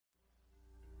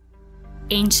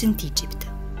ancient Egypt,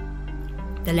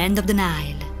 the land of the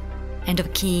Nile, and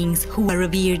of kings who were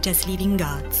revered as living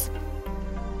gods.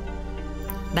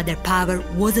 But their power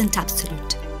wasn't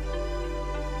absolute.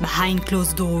 Behind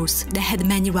closed doors, they had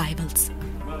many rivals.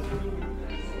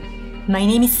 My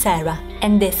name is Sarah,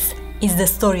 and this is the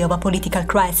story of a political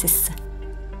crisis.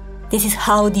 This is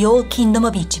how the old kingdom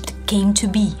of Egypt came to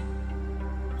be.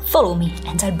 Follow me,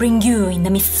 and I'll bring you in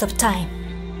the mists of time.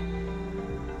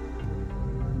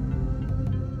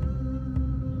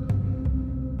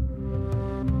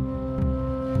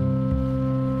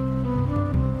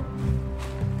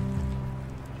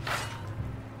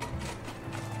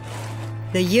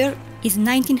 The year is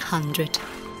 1900.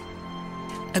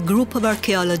 A group of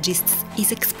archaeologists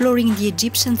is exploring the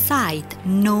Egyptian site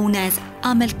known as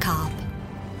Kab.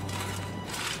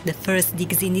 The first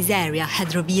digs in this area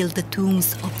had revealed the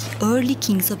tombs of the early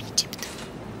kings of Egypt.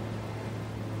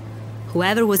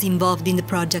 Whoever was involved in the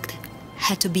project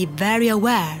had to be very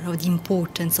aware of the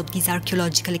importance of this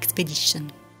archaeological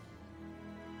expedition.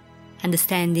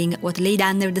 Understanding what laid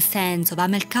under the sands of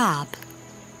Kab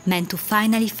meant to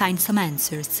finally find some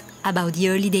answers about the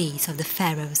early days of the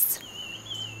pharaohs.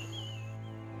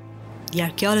 The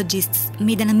archaeologists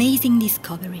made an amazing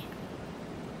discovery.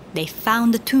 They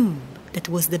found a tomb that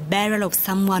was the burial of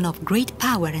someone of great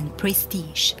power and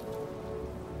prestige.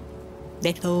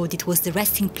 They thought it was the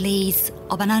resting place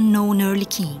of an unknown early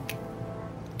king,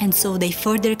 and so they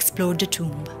further explored the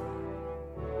tomb.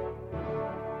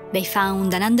 They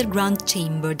found an underground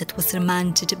chamber that was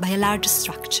surmounted by a large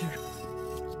structure.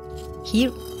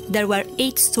 Here, there were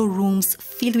 8 storerooms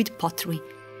filled with pottery,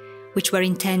 which were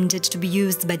intended to be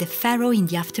used by the pharaoh in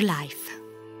the afterlife.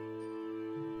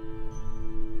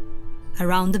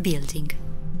 Around the building,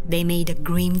 they made a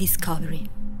grim discovery.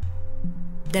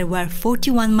 There were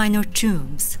 41 minor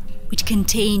tombs, which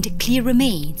contained clear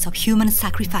remains of human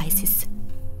sacrifices.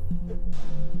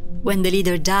 When the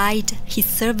leader died, his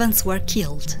servants were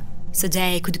killed, so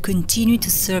they could continue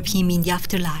to serve him in the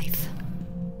afterlife.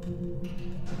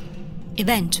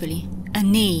 Eventually, a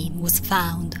name was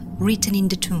found written in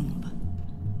the tomb,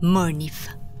 Mernif,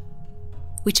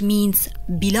 which means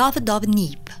beloved of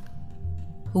Nib,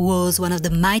 who was one of the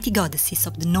mighty goddesses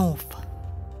of the north.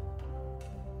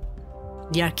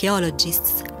 The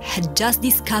archaeologists had just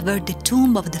discovered the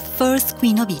tomb of the first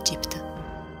queen of Egypt.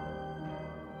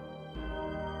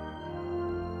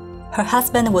 Her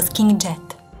husband was King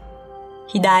Jet.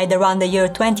 He died around the year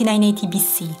 2980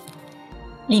 BC,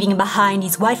 leaving behind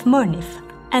his wife Mernif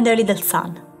and their little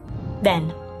son,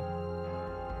 Dan.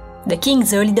 The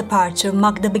king's early departure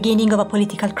marked the beginning of a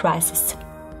political crisis.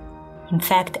 In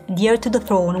fact, the heir to the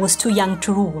throne was too young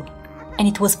to rule, and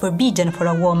it was forbidden for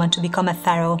a woman to become a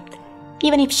pharaoh,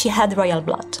 even if she had royal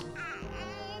blood.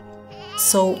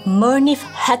 So Mernif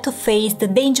had to face the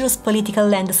dangerous political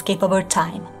landscape of her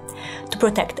time, to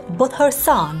protect both her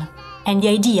son and the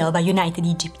idea of a united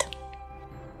Egypt.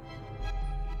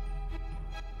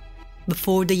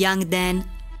 Before the young Dan,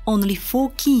 only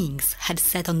 4 kings had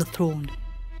sat on the throne.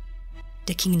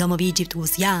 The kingdom of Egypt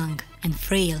was young and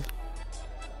frail.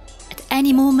 At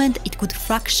any moment, it could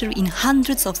fracture in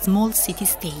hundreds of small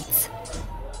city-states.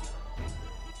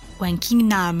 When King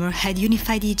Narmer had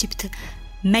unified Egypt,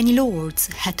 many lords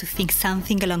had to think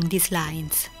something along these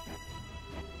lines.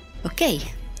 Okay,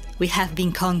 we have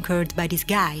been conquered by this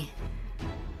guy.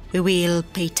 We will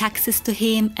pay taxes to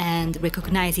him and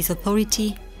recognize his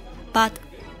authority, but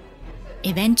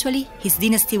eventually his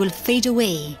dynasty will fade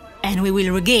away and we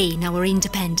will regain our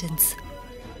independence.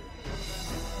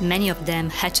 Many of them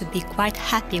had to be quite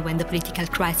happy when the political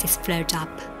crisis flared up.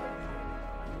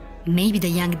 Maybe the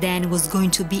young Dan was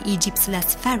going to be Egypt's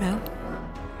last pharaoh?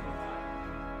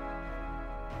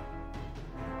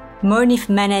 Mernif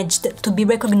managed to be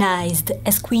recognized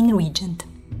as Queen Regent.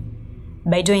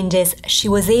 By doing this, she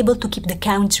was able to keep the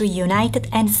country united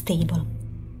and stable,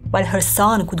 while her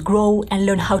son could grow and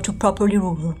learn how to properly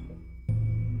rule.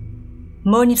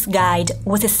 Mernif's guide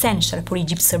was essential for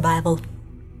Egypt's survival.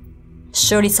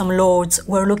 Surely some lords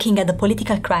were looking at the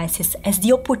political crisis as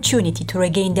the opportunity to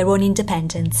regain their own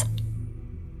independence.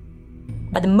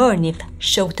 But Mernif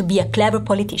showed to be a clever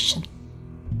politician,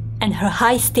 and her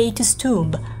high-status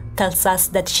tomb tells us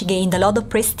that she gained a lot of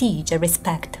prestige and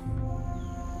respect.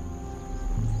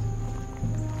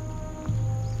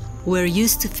 We're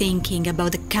used to thinking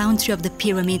about the country of the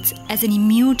pyramids as an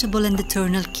immutable and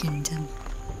eternal kingdom.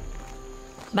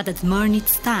 But at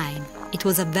Mernif's time, it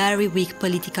was a very weak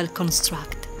political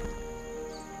construct.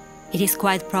 It is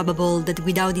quite probable that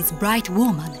without this bright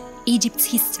woman, Egypt's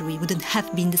history wouldn't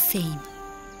have been the same.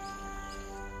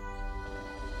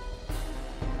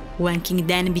 When King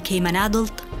Dan became an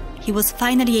adult, he was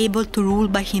finally able to rule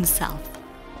by himself,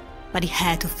 but he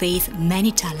had to face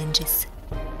many challenges.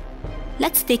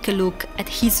 Let's take a look at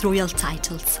his royal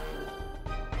titles.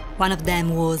 One of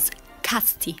them was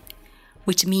Kasti,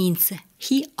 which means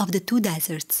He of the Two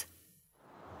Deserts.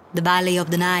 The Valley of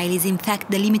the Nile is in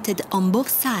fact delimited on both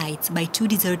sides by two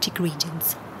desertic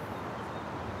regions.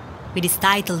 With his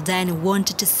title then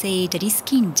wanted to say that his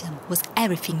kingdom was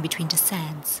everything between the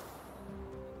sands.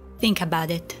 Think about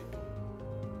it.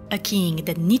 A king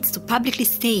that needs to publicly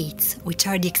state which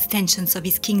are the extensions of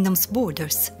his kingdom's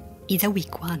borders is a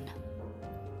weak one.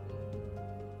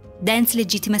 Dan's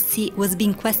legitimacy was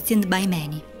being questioned by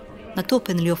many, not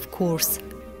openly of course,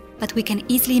 but we can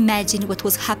easily imagine what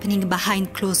was happening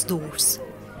behind closed doors.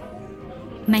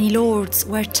 Many lords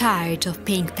were tired of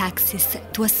paying taxes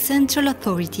to a central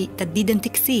authority that didn't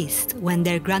exist when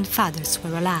their grandfathers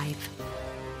were alive.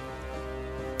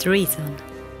 Treason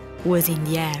was in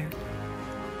the air.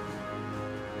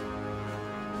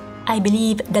 I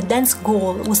believe that Dan's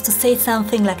goal was to say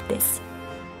something like this.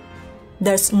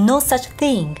 There's no such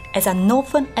thing as a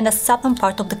northern and a southern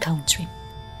part of the country.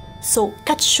 So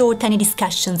cut short any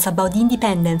discussions about the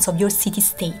independence of your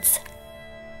city-states.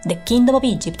 The Kingdom of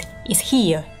Egypt is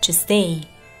here to stay.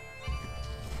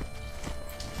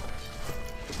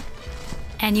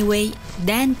 Anyway,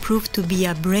 Dan proved to be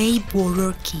a brave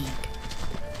warrior king.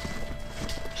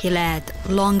 He led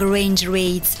long-range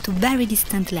raids to very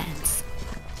distant lands,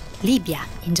 Libya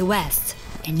in the west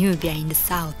and Nubia in the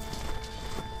south.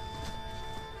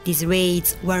 These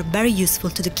raids were very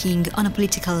useful to the king on a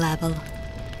political level.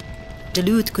 The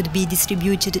loot could be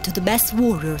distributed to the best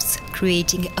warriors,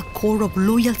 creating a core of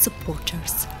loyal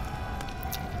supporters.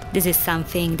 This is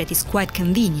something that is quite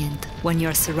convenient when you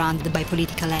are surrounded by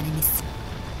political enemies.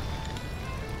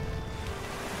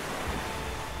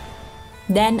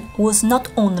 Dan was not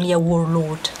only a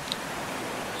warlord.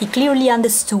 He clearly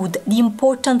understood the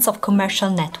importance of commercial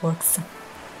networks.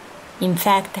 In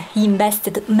fact, he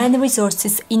invested many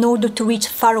resources in order to reach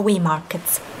faraway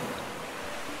markets.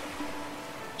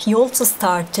 He also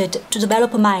started to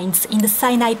develop mines in the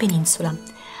Sinai Peninsula,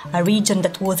 a region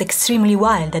that was extremely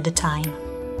wild at the time.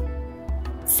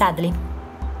 Sadly,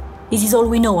 this is all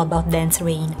we know about Dan's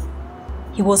reign.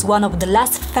 He was one of the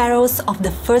last pharaohs of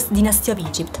the first dynasty of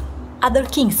Egypt. Other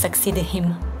kings succeeded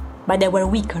him, but they were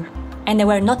weaker, and they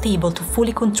were not able to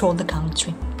fully control the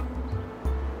country.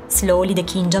 Slowly the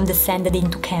kingdom descended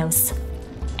into chaos,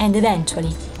 and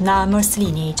eventually Narmer's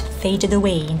lineage faded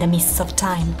away in the mists of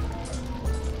time.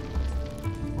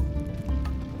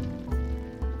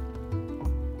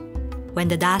 When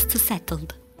the dust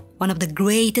settled, one of the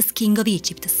greatest kings of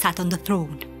Egypt sat on the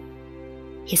throne.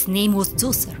 His name was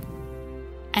Sig'unnr,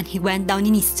 and he went down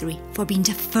in history for being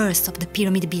the first of the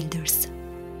pyramid builders.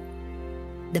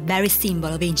 The very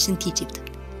symbol of ancient Egypt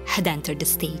had entered the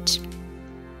stage.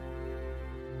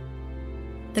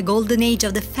 The golden age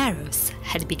of the pharaohs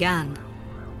had begun.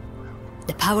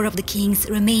 The power of the kings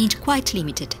remained quite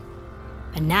limited,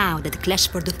 but now that the clash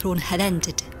for the throne had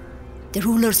ended, the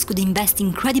rulers could invest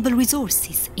incredible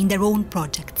resources in their own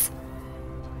projects.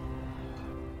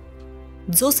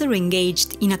 Sig'unnr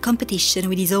engaged in a competition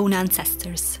with his own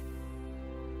ancestors.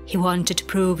 He wanted to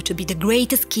prove to be the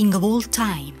greatest king of all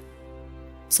time,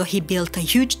 so he built a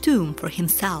huge tomb for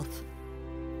himself.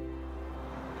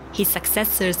 His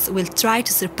successors will try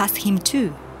to surpass him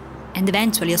too, and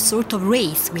eventually a sort of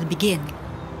race will begin.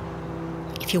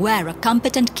 If you were a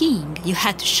competent king, you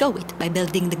had to show it by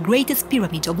building the greatest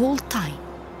pyramid of all time.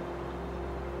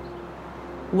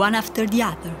 One after the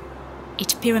other,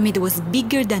 each pyramid was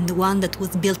bigger than the one that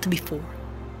was built before,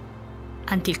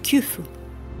 until Khufu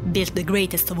built the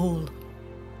greatest of all.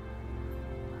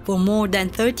 For more than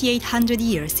 3,800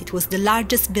 years it was the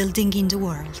largest building in the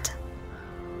world.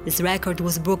 This record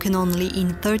was broken only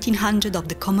in 1300 of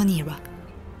the Common Era,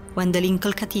 when the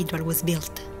Lincoln Cathedral was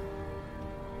built.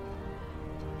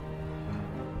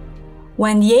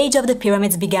 When the age of the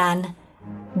pyramids began,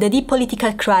 the deep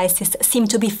political crisis seemed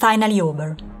to be finally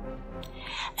over.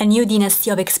 A new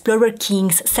dynasty of explorer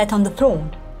kings sat on the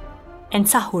throne, and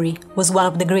Sig'unnr was one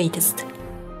of the greatest.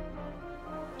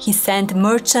 He sent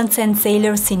merchants and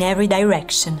sailors in every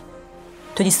direction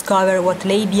to discover what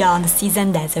lay beyond seas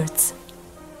and deserts.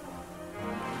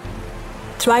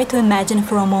 Try to imagine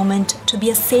for a moment to be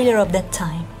a sailor of that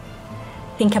time.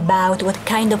 Think about what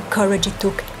kind of courage it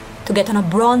took to get on a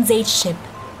Bronze Age ship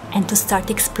and to start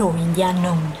exploring the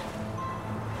unknown.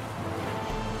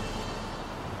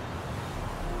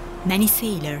 Many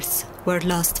sailors were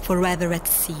lost forever at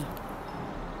sea,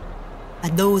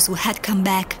 but those who had come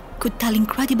back could tell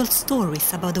incredible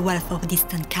stories about the wealth of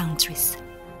distant countries.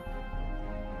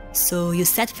 So you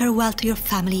said farewell to your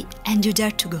family and you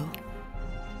dared to go.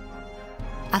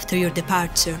 After your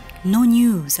departure, no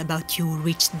news about you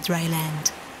reached dry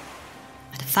land.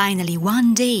 But finally,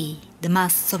 one day, the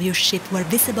masts of your ship were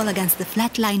visible against the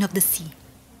flat line of the sea.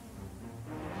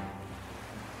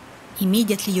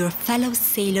 Immediately, your fellow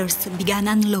sailors began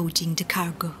unloading the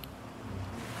cargo.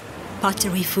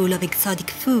 Pottery full of exotic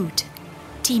food,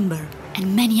 timber,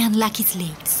 and many unlucky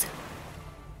slaves.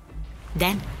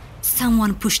 Then,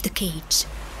 someone pushed the cage.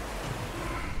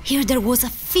 Here there was a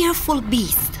fearful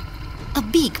beast, a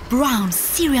big brown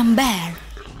Syrian bear.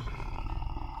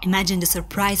 Imagine the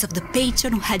surprise of the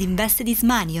patron who had invested his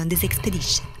money on this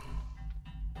expedition.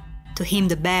 To him,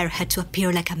 the bear had to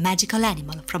appear like a magical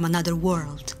animal from another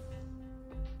world.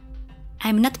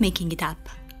 I'm not making it up.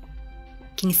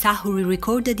 King Sig'unnr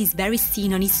recorded this very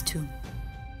scene on his tomb,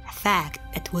 a fact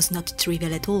that was not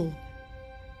trivial at all.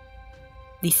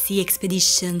 These sea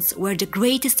expeditions were the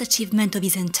greatest achievement of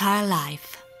his entire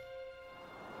life.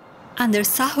 Under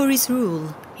Sig'unnr's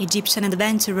rule, Egyptian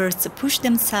adventurers pushed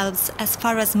themselves as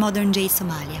far as modern-day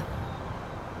Somalia.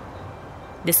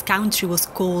 This country was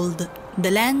called the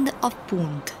Land of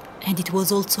Punt, and it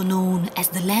was also known as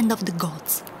the Land of the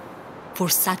Gods, for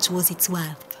such was its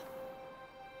wealth.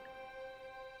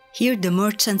 Here the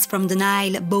merchants from the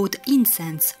Nile bought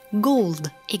incense, gold,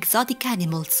 exotic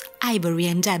animals, ivory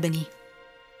and ebony.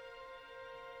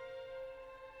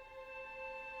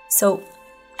 So,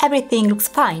 everything looks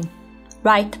fine,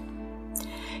 right?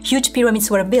 Huge pyramids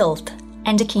were built,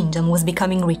 and the kingdom was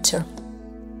becoming richer.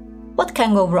 What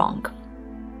can go wrong?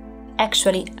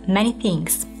 Actually, many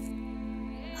things.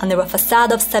 Under a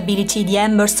facade of stability, the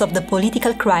embers of the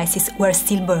political crisis were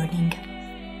still burning.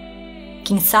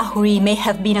 King Sig'unnr may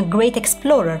have been a great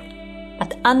explorer,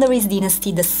 but under his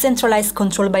dynasty the centralized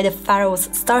control by the pharaohs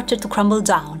started to crumble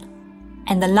down,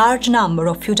 and a large number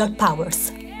of feudal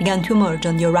powers began to emerge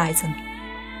on the horizon.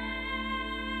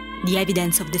 The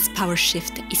evidence of this power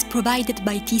shift is provided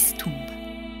by T's tomb.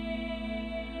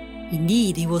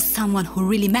 Indeed, he was someone who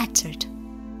really mattered,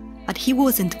 but he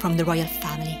wasn't from the royal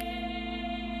family.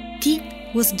 T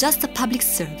was just a public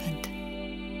servant.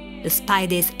 Despite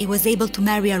this, he was able to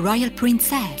marry a royal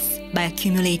princess by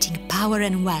accumulating power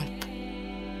and wealth.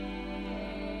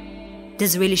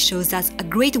 This really shows us a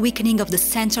great weakening of the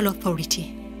central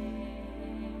authority.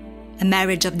 A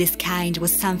marriage of this kind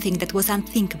was something that was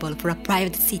unthinkable for a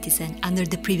private citizen under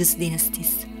the previous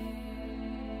dynasties.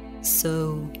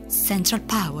 So, central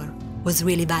power was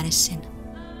really vanishing.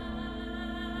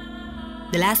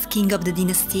 The last king of the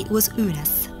dynasty was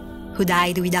Rynos, who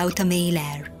died without a male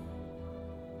heir.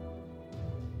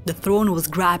 The throne was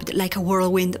grabbed like a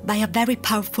whirlwind by a very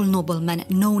powerful nobleman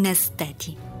known as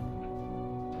Teti.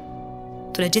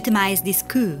 To legitimize this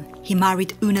coup, he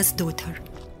married Rynos' daughter.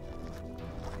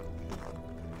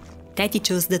 Teti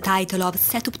chose the title of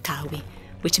Setuptawi,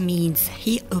 which means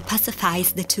he who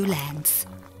pacifies the two lands.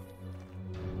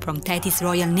 From Teti's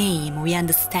royal name, we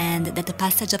understand that the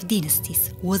passage of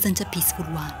dynasties wasn't a peaceful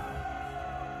one.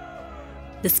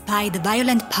 Despite the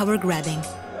violent power grabbing,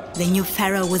 the new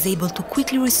pharaoh was able to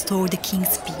quickly restore the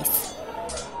king's peace.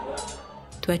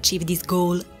 To achieve this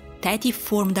goal, Teti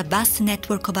formed a vast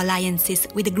network of alliances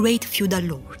with the great feudal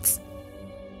lords.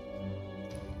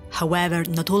 However,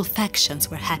 not all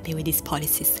factions were happy with his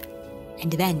policies,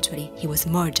 and eventually he was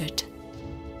murdered.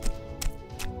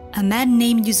 A man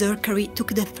named Sig'unnr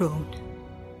took the throne.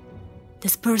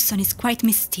 This person is quite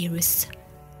mysterious.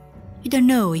 We don't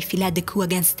know if he led the coup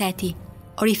against Teti,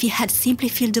 or if he had simply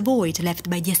filled the void left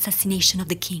by the assassination of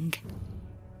the king.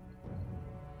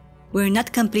 We're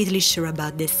not completely sure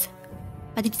about this,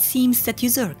 but it seems that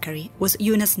Sig'unnr was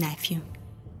Rynos' nephew.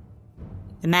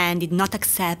 The man did not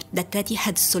accept that Teti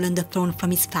had stolen the throne from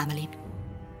his family.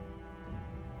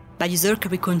 But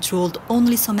Sig'unnr controlled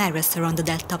only some areas around the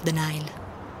delta of the Nile.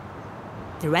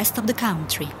 The rest of the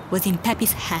country was in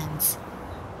Pepi's hands.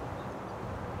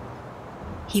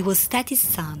 He was Teti's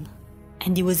son,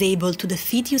 and he was able to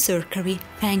defeat Sig'unnr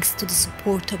thanks to the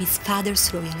support of his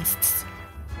father's royalists.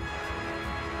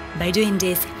 By doing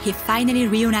this, he finally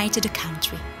reunited the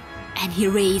country, and he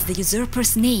raised the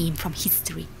usurper's name from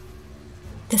history.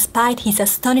 Despite his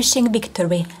astonishing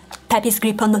victory, Pepi's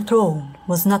grip on the throne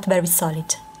was not very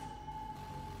solid.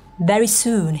 Very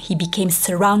soon he became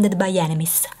surrounded by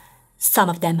enemies, some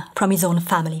of them from his own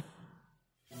family.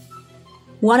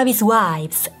 One of his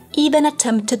wives even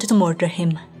attempted to murder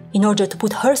him in order to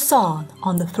put her son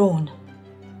on the throne.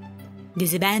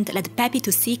 This event led Pepi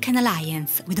to seek an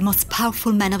alliance with the most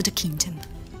powerful man of the kingdom.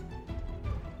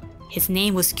 His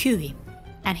name was Kui,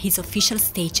 and his official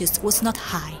status was not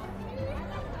high.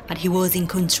 But he was in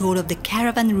control of the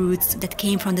caravan routes that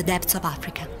came from the depths of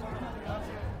Africa.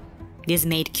 This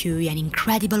made Kui an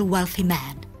incredibly wealthy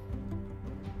man.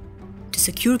 To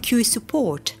secure Kui's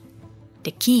support,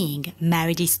 the king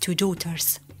married his 2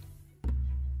 daughters.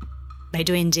 By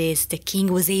doing this, the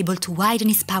king was able to widen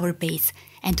his power base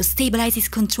and to stabilize his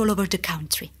control over the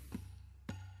country.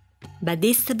 But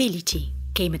this stability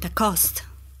came at a cost,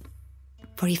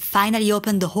 for he finally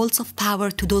opened the halls of power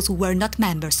to those who were not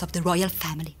members of the royal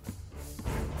family.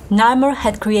 Narmer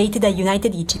had created a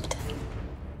united Egypt.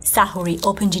 Sahuri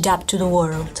opened it up to the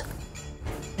world.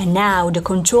 And now the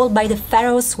control by the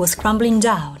pharaohs was crumbling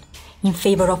down in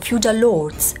favor of feudal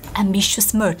lords,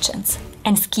 ambitious merchants,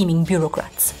 and scheming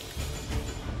bureaucrats.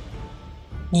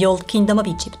 The old kingdom of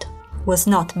Egypt was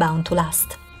not bound to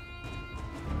last.